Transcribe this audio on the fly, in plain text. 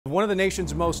One of the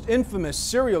nation's most infamous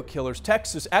serial killers,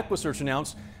 Texas EquiSearch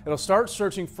announced it'll start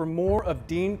searching for more of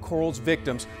Dean Corll's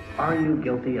victims. Are you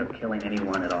guilty of killing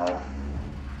anyone at all?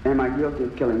 Am I guilty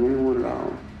of killing anyone at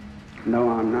all? No,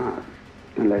 I'm not.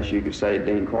 Unless you could say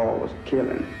Dean Corll was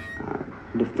killing. I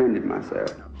defended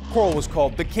myself. Corll was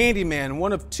called the Candyman,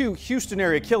 one of two Houston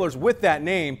area killers with that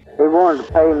name. He wanted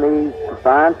to pay me to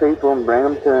find people and bring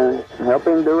them to him, and help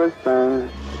him do his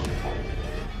thing.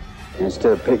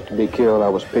 Instead of picked to be killed, I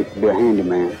was picked to be a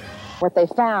handyman. What they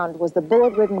found was the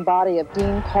bullet-ridden body of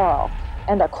Dean Corll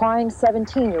and a crying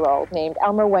 17-year-old named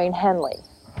Elmer Wayne Henley.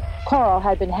 Corll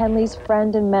had been Henley's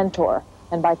friend and mentor,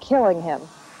 and by killing him,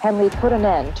 Henley put an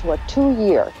end to a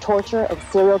 2-year torture and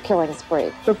serial killing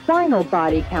spree. The final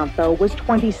body count, though, was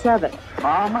 27.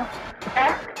 Mama,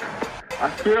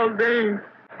 I killed Dean.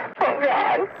 Oh,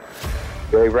 God.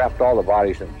 They wrapped all the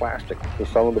bodies in plastic, so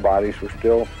some of the bodies were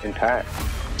still intact.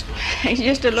 He's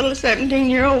just a little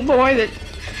 17-year-old boy that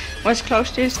was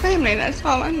close to his family, that's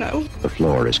all I know. The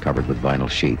floor is covered with vinyl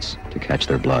sheets to catch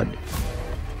their blood.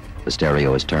 The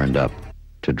stereo is turned up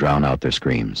to drown out their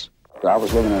screams. I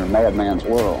was living in a madman's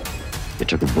world. It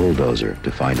took a bulldozer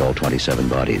to find all 27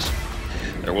 bodies.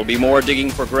 There will be more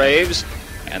digging for graves,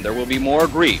 and there will be more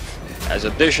grief as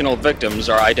additional victims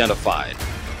are identified.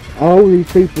 All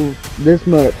these people this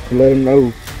much to let them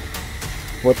know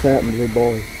what's happened to their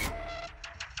boys.